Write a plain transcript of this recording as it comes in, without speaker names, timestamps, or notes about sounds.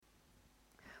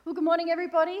Well, good morning,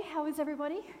 everybody. How is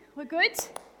everybody? We're good?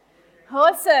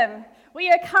 Awesome.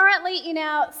 We are currently in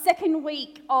our second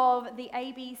week of the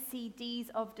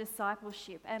ABCDs of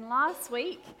discipleship. And last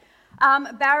week,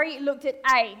 Barry looked at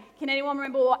A. Can anyone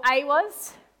remember what A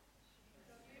was?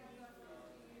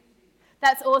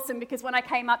 That's awesome, because when I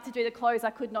came up to do the close, I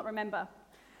could not remember.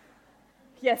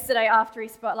 Last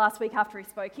week after he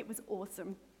spoke, it was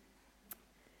awesome.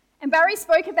 And Barry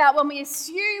spoke about when we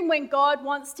assume when God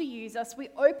wants to use us, we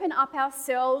open up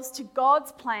ourselves to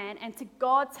God's plan and to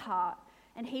God's heart,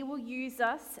 and he will use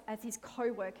us as his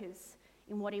co-workers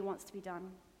in what he wants to be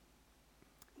done.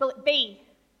 But B,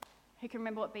 who can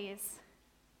remember what B is?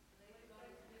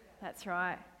 That's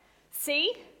right.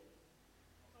 C?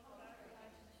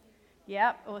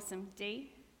 Yep, awesome.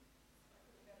 D?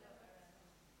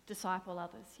 Disciple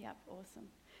others. Yep, awesome.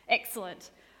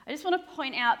 Excellent. I just want to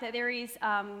point out that there is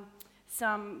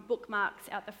some bookmarks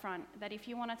out the front that if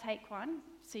you want to take one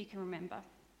so you can remember.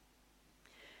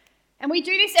 And we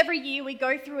do this every year, we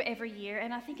go through it every year,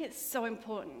 and I think it's so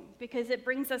important because it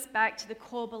brings us back to the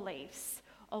core beliefs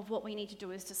of what we need to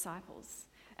do as disciples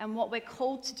and what we're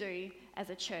called to do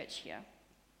as a church here.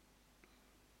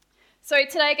 So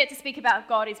today I get to speak about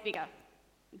God is bigger.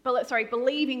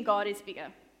 Believing God is bigger.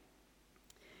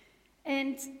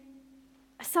 And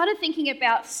I started thinking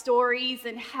about stories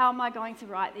and how am I going to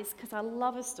write this, because I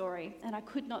love a story and I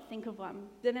could not think of one.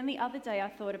 But then the other day I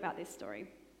thought about this story.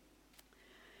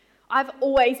 I've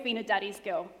always been a daddy's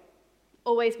girl.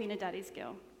 Always been a daddy's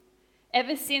girl.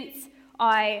 Ever since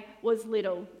I was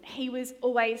little, he was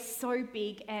always so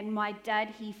big, and my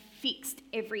dad, he fixed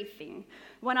everything.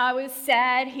 When I was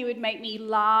sad, he would make me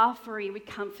laugh or he would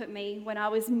comfort me. When I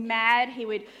was mad, he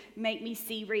would make me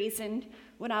see reason.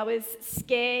 When I was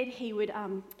scared, he would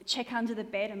check under the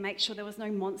bed and make sure there was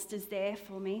no monsters there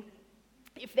for me.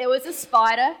 If there was a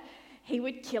spider, he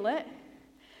would kill it.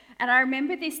 And I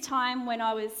remember this time when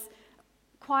I was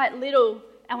quite little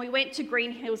and we went to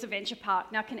Green Hills Adventure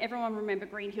Park. Now, can everyone remember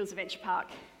Green Hills Adventure Park?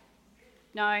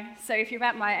 No? So if you're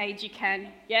about my age, you can.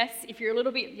 Yes? If you're a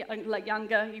little bit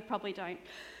younger, you probably don't.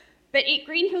 But at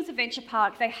Green Hills Adventure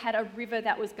Park, they had a river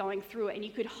that was going through it, and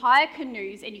you could hire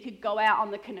canoes and you could go out on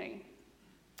the canoe.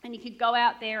 And you could go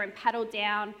out there and paddle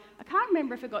down. I can't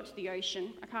remember if I got to the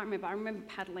ocean. I remember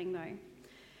paddling though.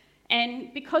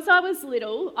 And because I was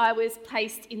little, I was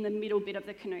placed in the middle bit of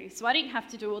the canoe. So I didn't have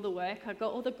to do all the work. I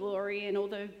got all the glory and all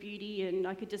the beauty, and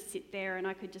I could just sit there and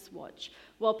I could just watch.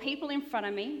 While people in front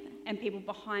of me and people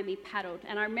behind me paddled.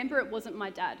 And I remember it wasn't my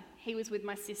dad. He was with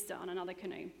my sister on another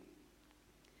canoe.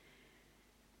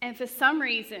 And for some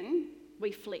reason,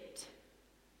 we flipped.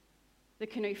 The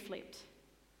canoe flipped.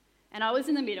 And I was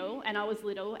in the middle, and I was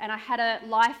little, and I had a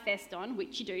life vest on,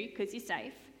 which you do because you're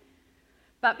safe.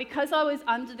 But because I was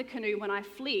under the canoe when I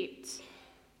flipped,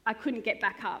 I couldn't get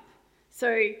back up.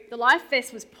 So the life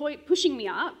vest was pushing me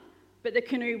up, but the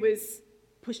canoe was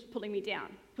pushing me down.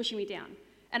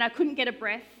 And I couldn't get a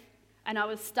breath, and I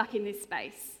was stuck in this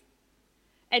space.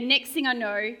 And next thing I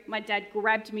know, my dad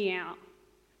grabbed me out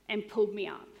and pulled me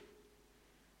up.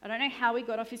 I don't know how he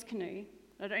got off his canoe.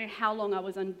 I don't know how long I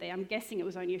was under there. I'm guessing it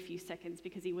was only a few seconds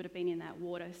because he would have been in that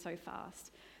water so fast.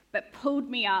 But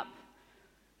pulled me up,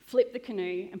 flipped the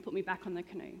canoe, and put me back on the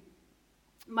canoe.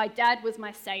 My dad was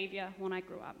my saviour when I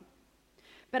grew up.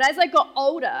 But as I got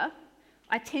older,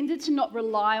 I tended to not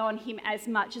rely on him as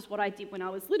much as what I did when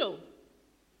I was little.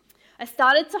 I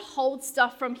started to hold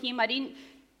stuff from him. I didn't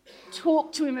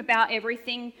talk to him about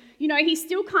everything. You know, he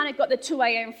still kind of got the 2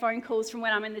 a.m. phone calls from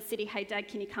when I'm in the city. Hey, Dad,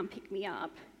 can you come pick me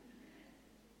up?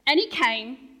 And he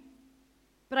came,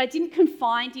 but I didn't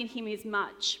confide in him as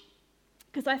much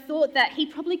because I thought that he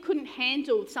probably couldn't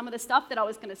handle some of the stuff that I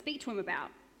was going to speak to him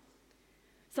about.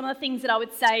 Some of the things that I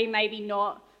would say, maybe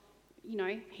not,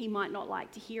 he might not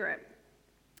like to hear it.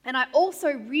 And I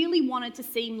also really wanted to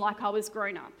seem like I was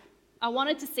grown up. I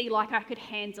wanted to see like I could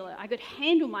handle it. I could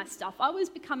handle my stuff. I was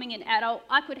becoming an adult.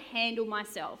 I could handle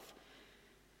myself.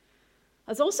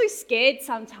 I was also scared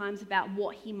sometimes about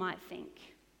what he might think.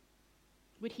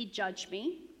 Would he judge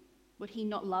me? Would he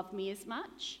not love me as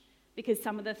much? Because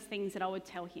some of the things that I would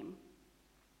tell him.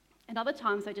 And other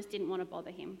times I just didn't want to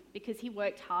bother him because he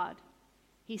worked hard.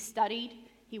 He studied,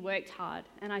 he worked hard,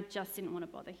 and I just didn't want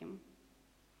to bother him.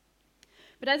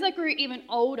 But as I grew even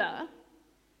older,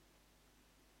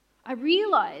 I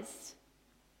realised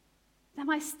that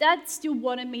my dad still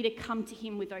wanted me to come to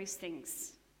him with those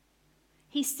things.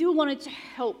 He still wanted to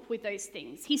help with those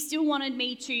things. He still wanted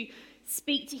me to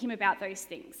speak to him about those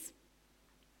things.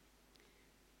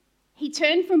 He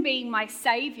turned from being my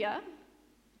saviour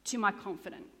to my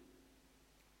confidant.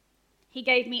 He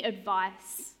gave me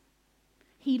advice.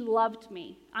 He loved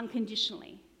me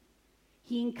unconditionally.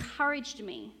 He encouraged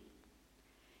me.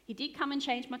 He did come and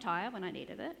change my tyre when I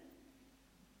needed it.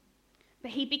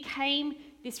 But he became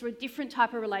this different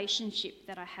type of relationship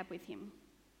that I had with him.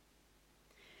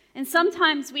 And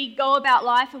sometimes we go about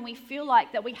life and we feel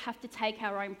like that we have to take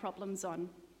our own problems on.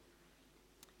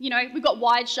 You know, we've got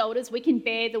wide shoulders, we can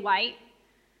bear the weight.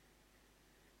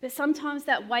 But sometimes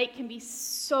that weight can be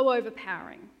so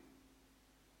overpowering,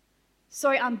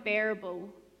 so unbearable,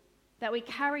 that we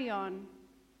carry on,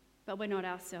 but we're not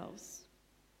ourselves.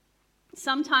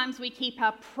 Sometimes we keep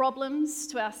our problems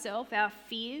to ourselves, our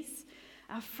fears,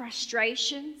 our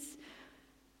frustrations,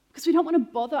 because we don't want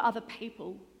to bother other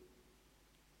people.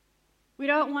 We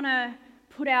don't want to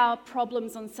put our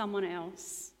problems on someone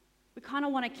else. We kind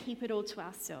of want to keep it all to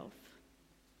ourselves.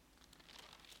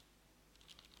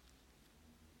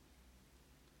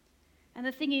 And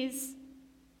the thing is,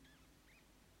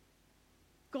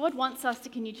 God wants us to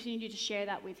continue to share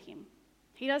that with him.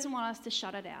 He doesn't want us to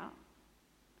shut it out.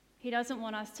 He doesn't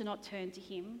want us to not turn to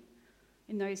him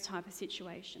in those type of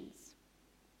situations.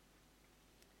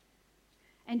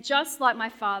 And just like my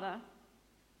father,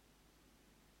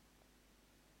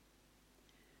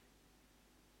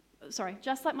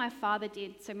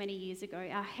 did so many years ago,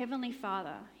 our Heavenly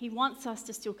Father, he wants us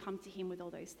to still come to him with all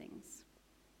those things.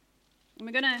 And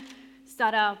we're going to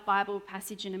start our Bible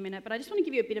passage in a minute, but I just want to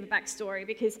give you a bit of a backstory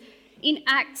because in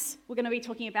Acts, we're going to be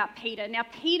talking about Peter. Now,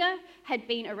 Peter had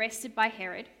been arrested by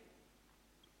Herod,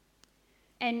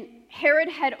 and Herod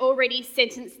had already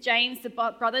sentenced James, the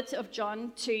brother of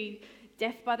John, to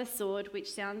death by the sword,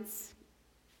 which sounds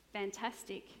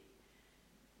fantastic.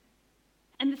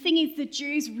 And the thing is, the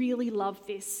Jews really loved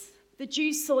this. The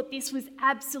Jews thought this was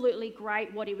absolutely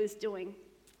great what he was doing.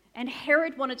 And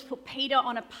Herod wanted to put Peter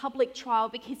on a public trial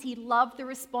because he loved the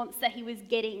response that he was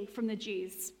getting from the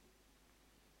Jews.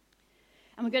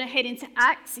 And we're going to head into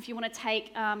Acts, if you want to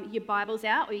take your Bibles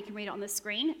out, or you can read it on the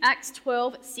screen. Acts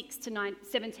 12, 6 to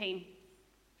 17.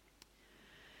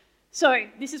 So,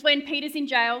 this is when Peter's in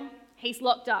jail. He's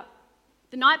locked up.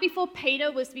 The night before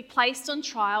Peter was to be placed on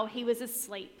trial, he was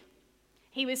asleep.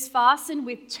 He was fastened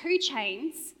with 2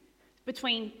 chains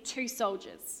between 2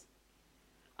 soldiers.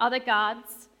 Other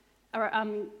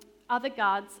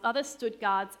stood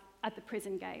guards at the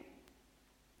prison gate.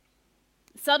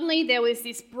 Suddenly there was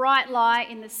this bright light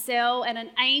in the cell, and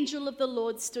an angel of the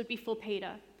Lord stood before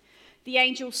Peter. The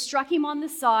angel struck him on the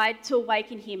side to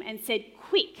awaken him and said,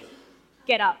 "Quick,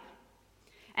 get up."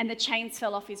 And the chains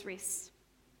fell off his wrists.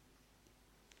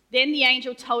 Then the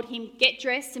angel told him, "Get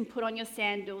dressed and put on your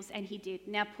sandals," and he did.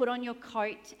 "Now put on your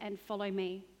coat and follow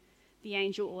me," the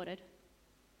angel ordered.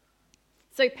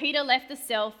 So Peter left the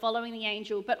cell following the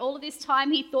angel, but all of this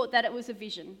time he thought that it was a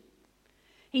vision.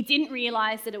 He didn't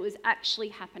realize that it was actually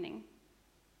happening.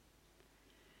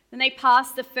 Then they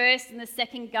passed the first and the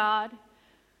second guard,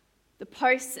 the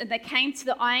posts, and they came to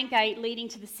the iron gate leading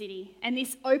to the city, and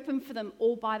this opened for them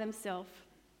all by themselves.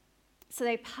 So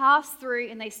they passed through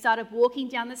and they started walking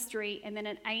down the street, and then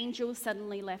the angel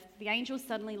suddenly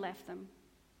left them.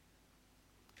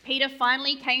 Peter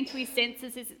finally came to his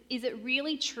senses. Is it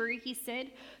really true, he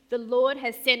said? The Lord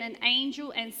has sent an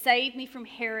angel and saved me from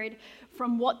Herod,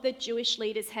 from what the Jewish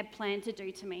leaders had planned to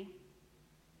do to me.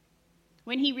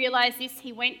 When he realized this,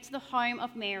 he went to the home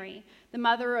of Mary, the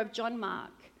mother of John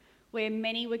Mark, where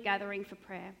many were gathering for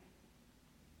prayer.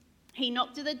 He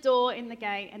knocked at the door in the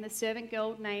gate, and the servant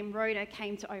girl named Rhoda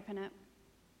came to open it.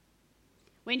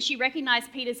 When she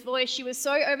recognized Peter's voice, she was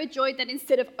so overjoyed that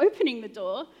instead of opening the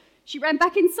door, she ran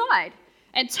back inside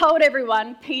and told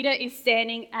everyone, "Peter is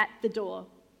standing at the door."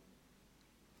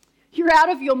 "You're out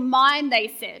of your mind," they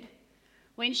said.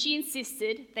 When she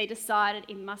insisted, they decided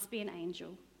it must be an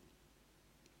angel.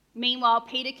 Meanwhile,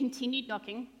 Peter continued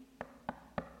knocking.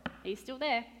 He's still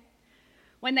there.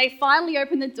 When they finally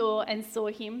opened the door and saw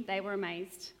him, they were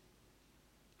amazed.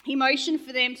 He motioned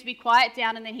for them to be quiet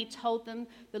down, and then he told them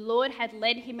the Lord had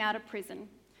led him out of prison.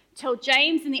 "Tell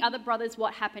James and the other brothers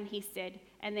what happened," he said,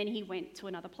 and then he went to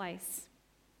another place.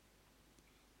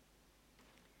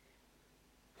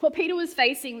 What Peter was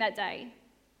facing that day,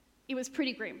 it was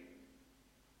pretty grim.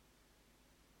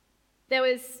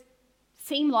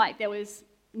 Seemed like there was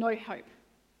no hope.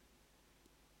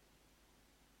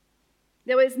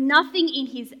 There was nothing in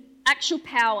his actual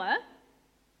power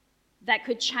that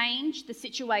could change the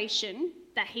situation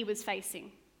that he was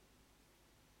facing.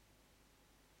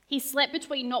 He slept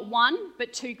between not 1,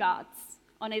 but 2 guards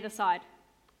on either side.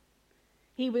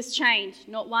 He was chained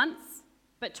not once,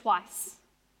 but twice.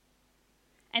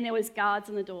 And there was guards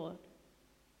on the door.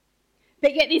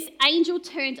 But yet this angel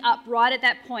turned up right at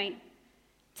that point,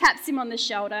 taps him on the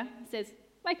shoulder, says,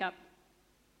 "Wake up,"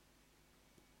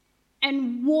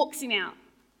 and walks him out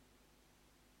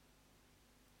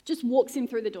just walks him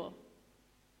through the door.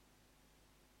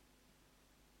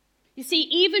 You see,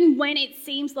 even when it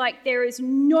seems like there is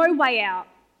no way out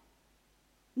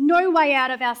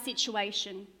of our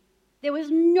situation, there was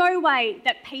no way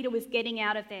that Peter was getting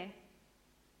out of there.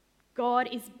 God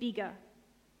is bigger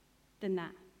than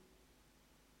that.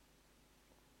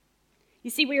 You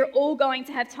see, we are all going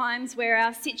to have times where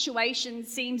our situation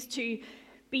seems to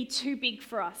be too big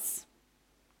for us.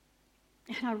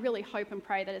 And I really hope and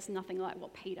pray that it's nothing like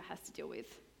what Peter has to deal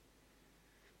with.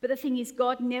 But the thing is,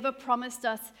 God never promised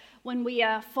us when we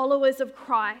are followers of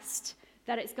Christ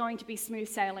that it's going to be smooth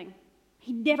sailing.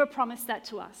 He never promised that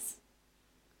to us.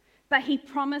 But he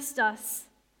promised us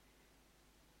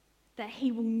that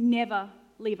he will never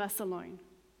leave us alone.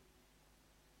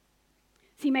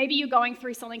 See, maybe you're going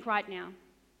through something right now.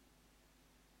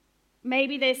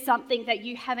 Maybe there's something that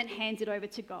you haven't handed over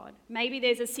to God. Maybe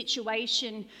there's a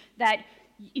situation that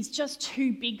is just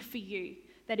too big for you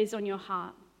that is on your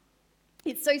heart.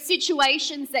 It's those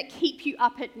situations that keep you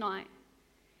up at night.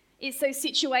 It's those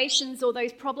situations or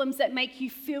those problems that make you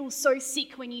feel so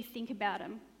sick when you think about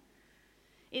them.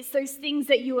 It's those things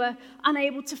that you are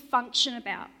unable to function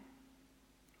about.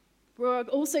 We're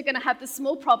also going to have the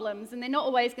small problems, and they're not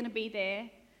always going to be there.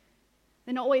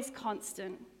 They're not always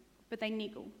constant, but they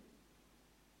niggle.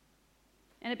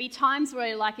 And it'd be times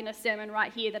where, like in a sermon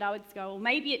right here, that I would go, well,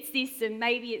 maybe it's this and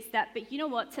maybe it's that. But you know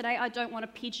what? Today I don't want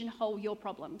to pigeonhole your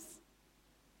problems.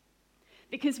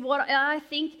 Because what I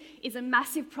think is a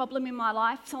massive problem in my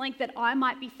life, something that I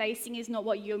might be facing, is not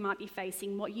what you might be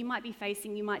facing. What you might be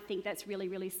facing, you might think that's really,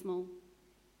 really small.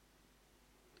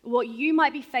 What you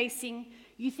might be facing,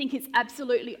 you think it's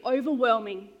absolutely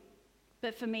overwhelming.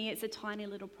 But for me, it's a tiny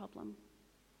little problem.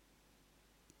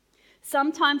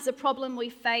 Sometimes the problem we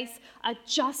face are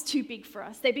just too big for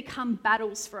us. They become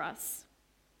battles for us.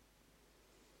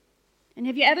 And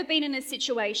have you ever been in a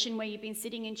situation where you've been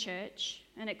sitting in church,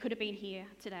 and it could have been here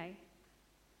today,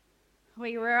 where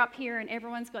you were up here and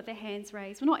everyone's got their hands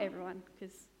raised? Well, not everyone,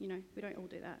 because, we don't all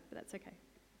do that, but that's okay.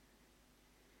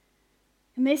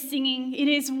 And they're singing, "It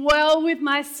is well with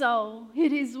my soul.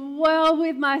 It is well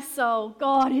with my soul.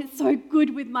 God, it's so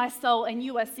good with my soul." And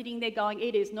you are sitting there going,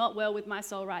 "It is not well with my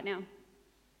soul right now.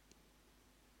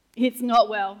 It's not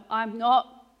well. I'm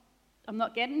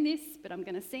not getting this, but I'm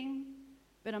going to sing,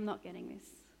 but I'm not getting this."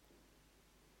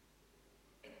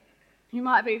 You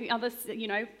might be others,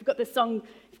 we've got the song,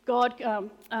 "God,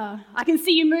 I can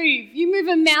see you move. You move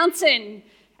a mountain,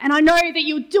 and I know that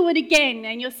you'll do it again."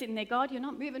 And you're sitting there, "God, you're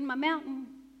not moving my mountain.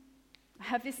 I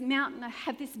have this mountain, I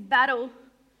have this battle,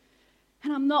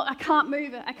 and I can't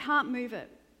move it. I can't move it."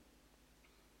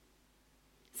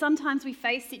 Sometimes we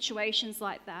face situations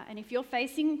like that. And if you're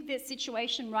facing this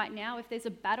situation right now, if there's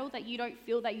a battle that you don't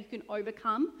feel that you can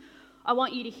overcome, I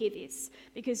want you to hear this,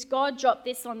 because God dropped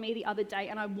this on me the other day,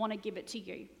 and I want to give it to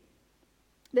you.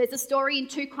 There's a story in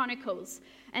 2 Chronicles,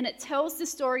 and it tells the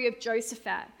story of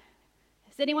Jehoshaphat.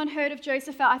 Has anyone heard of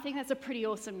Jehoshaphat? I think that's a pretty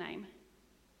awesome name.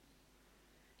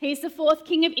 He's the 4th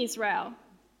king of Israel.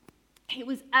 He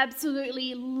was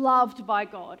absolutely loved by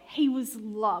God. He was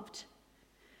loved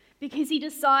because he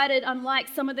decided, unlike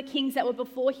some of the kings that were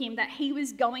before him, that he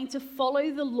was going to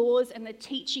follow the laws and the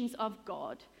teachings of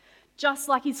God, just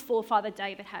like his forefather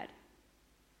David had.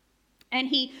 And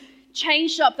he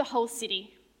changed up the whole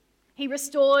city. He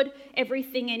restored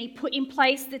everything, and he put in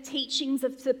place the teachings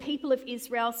of the people of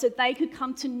Israel so they could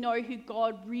come to know who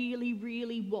God really,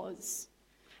 really was.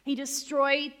 He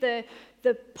destroyed the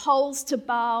poles to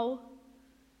Baal,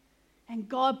 and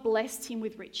God blessed him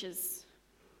with riches.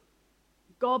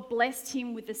 God blessed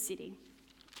him with the city.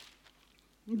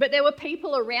 But there were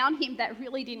people around him that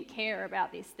really didn't care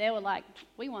about this. They were like,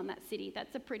 "We want that city.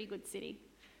 That's a pretty good city."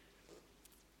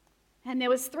 And there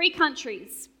was 3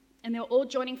 countries, and they were all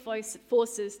joining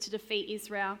forces to defeat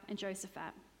Israel and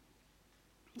Jehoshaphat.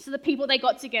 So the people, they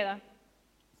got together.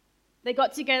 They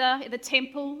got together at the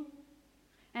temple,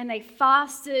 and they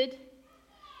fasted,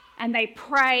 and they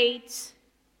prayed,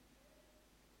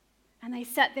 and they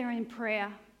sat there in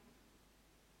prayer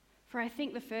for, I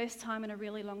think, the first time in a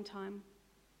really long time.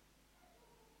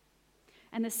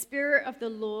 And the Spirit of the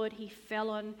Lord, he fell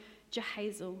on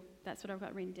Jehaziel. That's what I've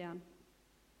got written down.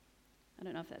 I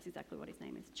don't know if that's exactly what his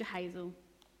name is. Jehaziel.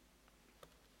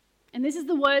 And this is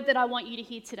the word that I want you to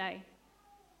hear today.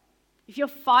 If you're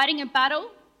fighting a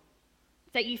battle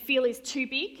that you feel is too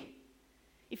big,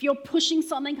 if you're pushing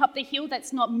something up the hill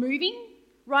that's not moving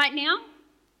right now,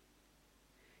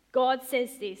 God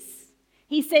says this.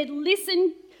 He said,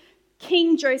 "Listen,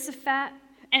 King Jehoshaphat,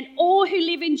 and all who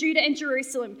live in Judah and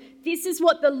Jerusalem, this is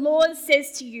what the Lord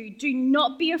says to you. Do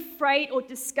not be afraid or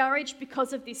discouraged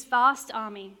because of this vast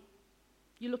army.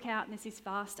 You look out and there's this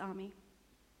vast army.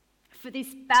 For this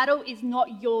battle is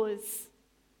not yours,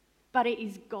 but it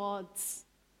is God's.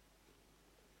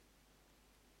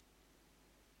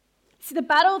 See, the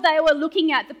battle they were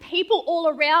looking at, the people all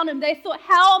around them, they thought,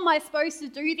 how am I supposed to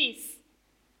do this?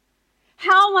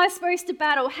 How am I supposed to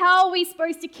battle? How are we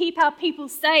supposed to keep our people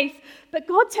safe? But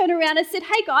God turned around and said,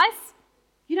 hey guys,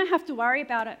 you don't have to worry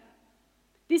about it.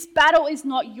 This battle is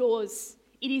not yours,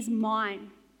 it is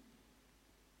mine.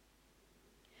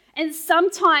 And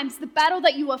sometimes the battle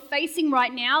that you are facing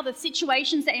right now, the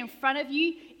situations that are in front of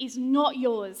you, is not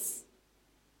yours,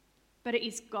 but it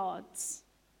is God's.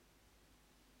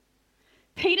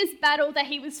 Peter's battle that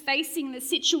he was facing, the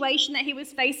situation that he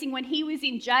was facing when he was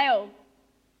in jail,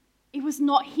 it was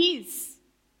not his.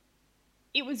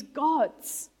 It was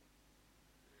God's.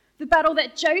 The battle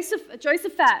that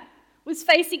Josaphat was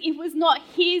facing, it was not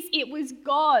his, it was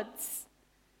God's.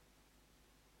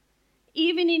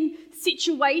 Even in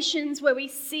situations where we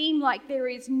seem like there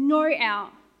is no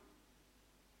out,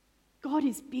 God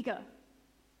is bigger.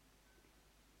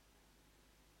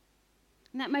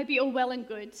 And that may be all well and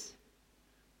good.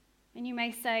 And you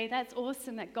may say, that's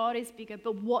awesome that God is bigger,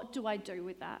 but what do I do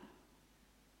with that?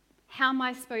 How am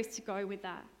I supposed to go with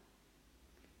that?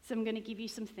 So I'm going to give you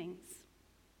some things.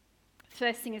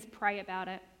 First thing is pray about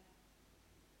it.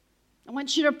 I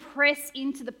want you to press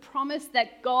into the promise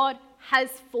that God has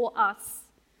for us.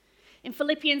 In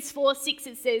Philippians 4:6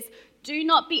 it says, do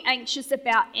not be anxious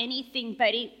about anything,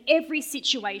 but in every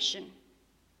situation,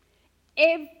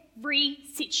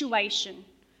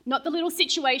 not the little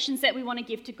situations that we want to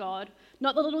give to God,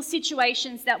 not the little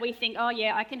situations that we think, oh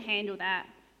yeah, I can handle that.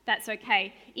 That's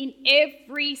okay. In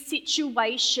every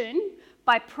situation,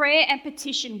 by prayer and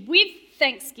petition with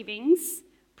thanksgivings,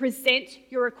 present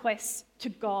your requests to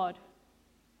God.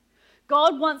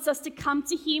 God wants us to come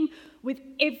to him with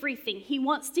everything. He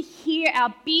wants to hear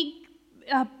our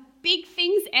big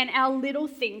things and our little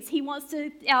things. He wants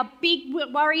our big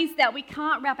worries that we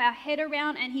can't wrap our head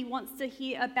around, and he wants to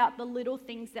hear about the little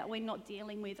things that we're not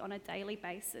dealing with on a daily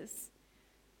basis.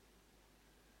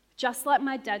 Just like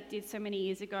my dad did so many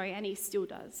years ago, and he still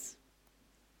does.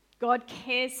 God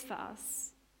cares for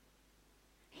us.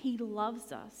 He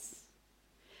loves us.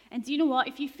 And do you know what?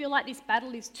 If you feel like this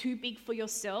battle is too big for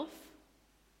yourself,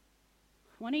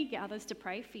 why don't you get others to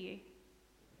pray for you?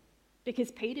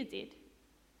 Because Peter did.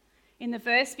 In the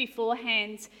verse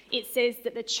beforehand, it says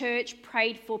that the church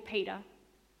prayed for Peter.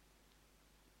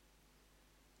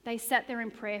 They sat there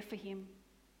in prayer for him.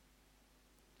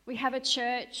 We have a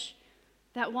church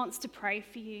that wants to pray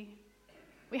for you.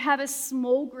 We have a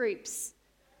small groups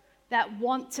that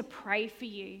want to pray for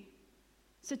you.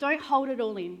 So don't hold it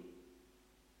all in.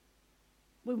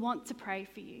 We want to pray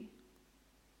for you.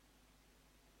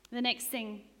 The next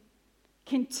thing,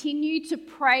 continue to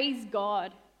praise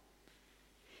God.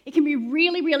 It can be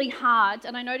really, really hard,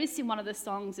 and I noticed in one of the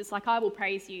songs, it's like, I will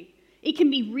praise you. It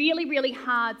can be really, really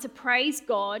hard to praise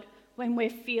God when we're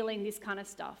feeling this kind of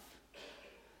stuff.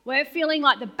 We're feeling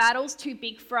like the battle's too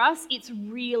big for us. It's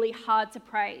really hard to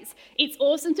praise. It's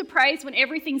awesome to praise when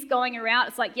everything's going around.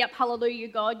 It's like, yep, hallelujah,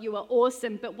 God, you are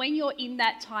awesome. But when you're in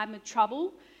that time of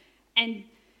trouble and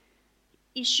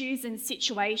issues and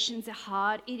situations are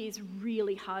hard, it is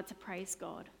really hard to praise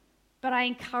God. But I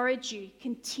encourage you,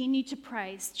 continue to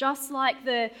praise. Just like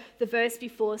the verse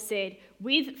before said,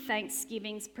 with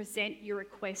thanksgivings, present your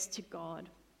request to God.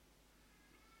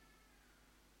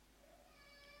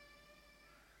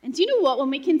 And do you know what? When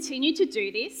we continue to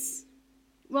do this,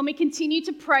 when we continue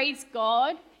to praise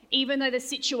God, even though the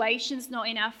situation's not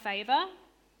in our favour,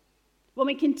 when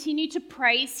we continue to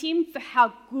praise him for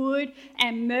how good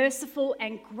and merciful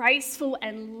and graceful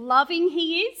and loving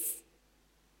he is,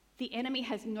 the enemy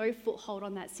has no foothold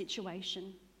on that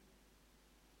situation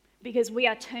because we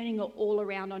are turning it all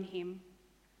around on him.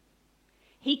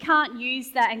 He can't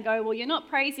use that and go, well, you're not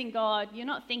praising God. You're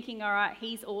not thinking, all right,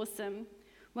 he's awesome.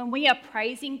 When we are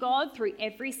praising God through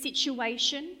every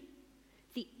situation,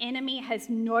 the enemy has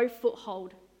no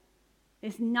foothold.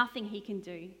 There's nothing he can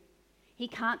do. He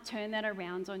can't turn that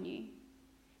around on you.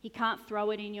 He can't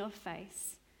throw it in your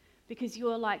face because you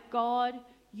are like, God,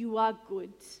 you are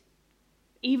good.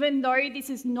 Even though this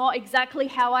is not exactly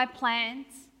how I planned,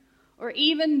 or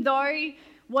even though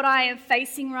what I am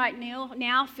facing right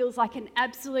now feels like an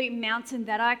absolute mountain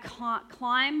that I can't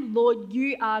climb, Lord,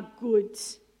 you are good.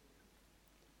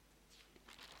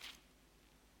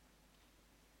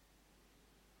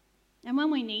 And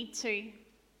when we need to,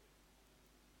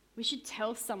 we should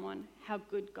tell someone how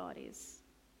good God is.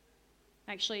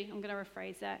 Actually, I'm going to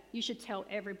rephrase that. You should tell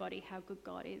everybody how good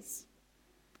God is.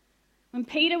 When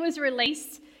Peter was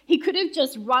released, he could have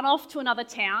just run off to another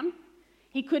town.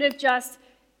 He could have just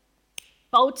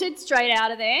bolted straight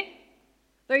out of there.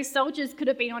 Those soldiers could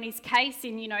have been on his case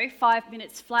in, 5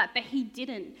 minutes flat, but he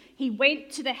didn't. He went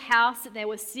to the house that they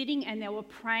were sitting and they were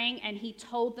praying, and he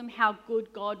told them how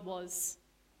good God was,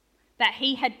 that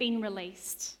he had been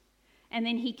released. And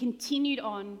then he continued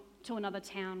on to another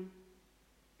town.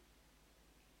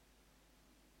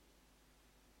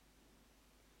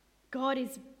 God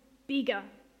is bigger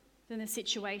than the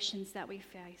situations that we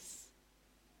face.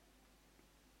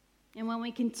 And when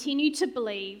we continue to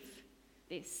believe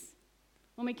this,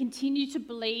 when we continue to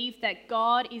believe that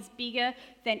God is bigger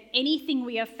than anything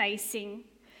we are facing,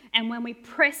 and when we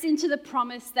press into the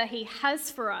promise that he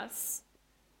has for us,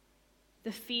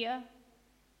 the fear,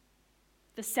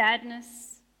 the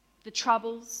sadness, the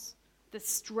troubles, the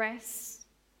stress,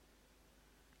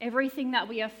 everything that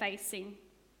we are facing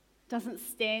doesn't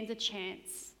stand a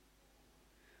chance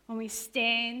when we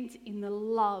stand in the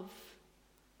love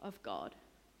of God.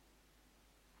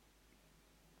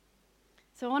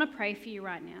 So I want to pray for you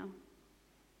right now.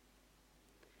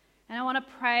 And I want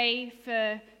to pray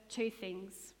for two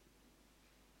things.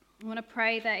 I want to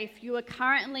pray that if you are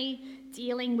currently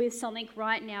dealing with something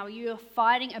right now, you are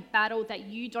fighting a battle that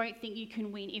you don't think you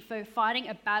can win, if you're fighting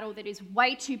a battle that is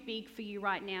way too big for you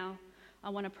right now,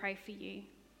 I want to pray for you.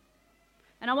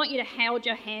 And I want you to hold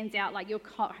your hands out like you're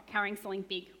carrying something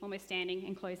big when we're standing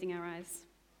and closing our eyes.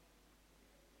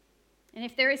 And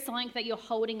if there is something that you're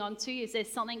holding on to, is there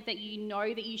something that you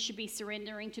know that you should be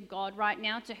surrendering to God right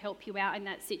now to help you out in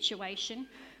that situation,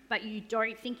 but you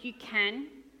don't think you can,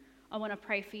 I want to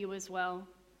pray for you as well.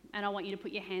 And I want you to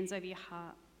put your hands over your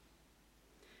heart.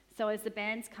 So as the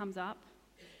band comes up,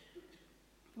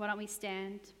 why don't we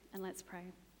stand and let's pray.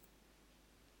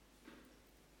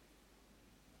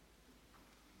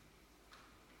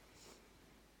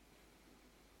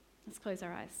 Let's close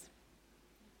our eyes.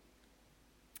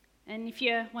 And if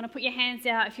you want to put your hands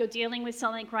out, if you're dealing with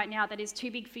something right now that is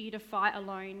too big for you to fight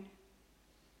alone,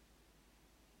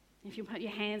 if you put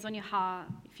your hands on your heart,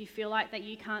 if you feel like that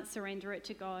you can't surrender it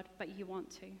to God, but you want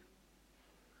to,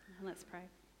 let's pray.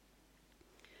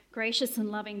 Gracious and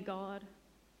loving God,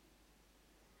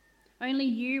 only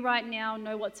you right now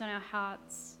know what's on our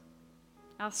hearts,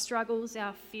 our struggles,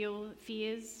 our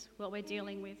fears, what we're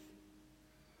dealing with.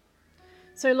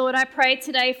 So Lord, I pray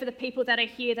today for the people that are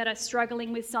here that are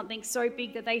struggling with something so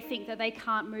big that they think that they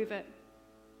can't move it.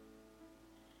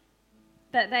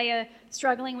 That they are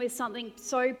struggling with something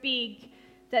so big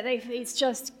that it's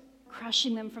just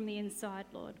crushing them from the inside,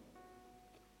 Lord.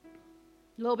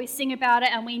 Lord, we sing about it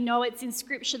and we know it's in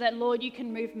Scripture that, Lord, you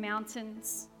can move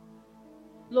mountains.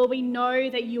 Lord, we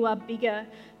know that you are bigger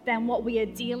than what we are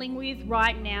dealing with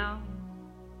right now.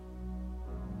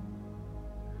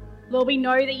 Lord, we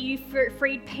know that you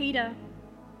freed Peter,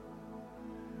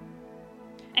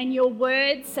 and your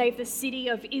word saved the city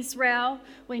of Israel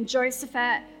when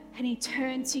Jehoshaphat and he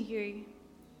turned to you.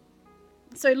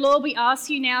 So, Lord, we ask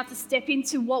you now to step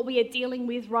into what we are dealing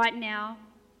with right now.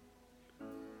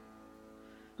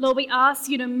 Lord, we ask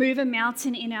you to move a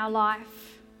mountain in our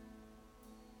life.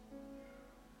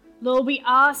 Lord, we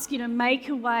ask you to make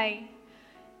a way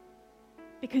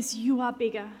because you are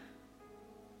bigger.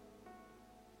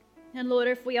 And Lord,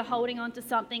 if we are holding on to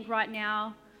something right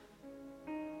now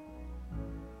and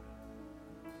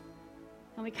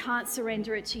we can't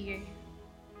surrender it to you,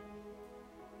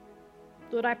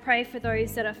 Lord, I pray for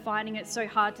those that are finding it so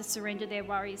hard to surrender their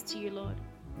worries to you, Lord.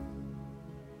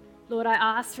 Lord, I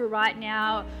ask for right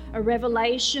now a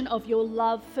revelation of your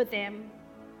love for them,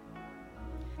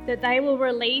 that they will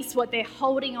release what they're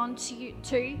holding on to you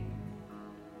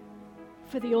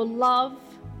for your love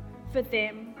for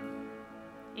them.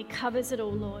 It covers it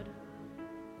all, Lord.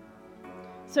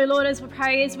 So, Lord, as we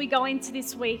pray, as we go into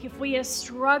this week, if we are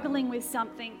struggling with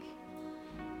something,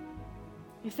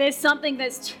 if there's something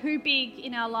that's too big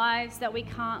in our lives that we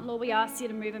can't, Lord, we ask you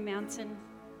to move a mountain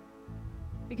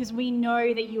because we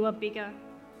know that you are bigger.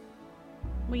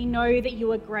 We know that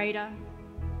you are greater.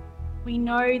 We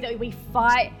know that we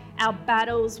fight our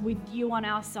battles with you on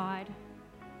our side.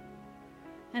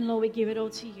 And Lord, we give it all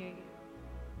to you.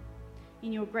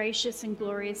 In your gracious and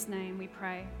glorious name we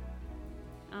pray.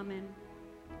 Amen.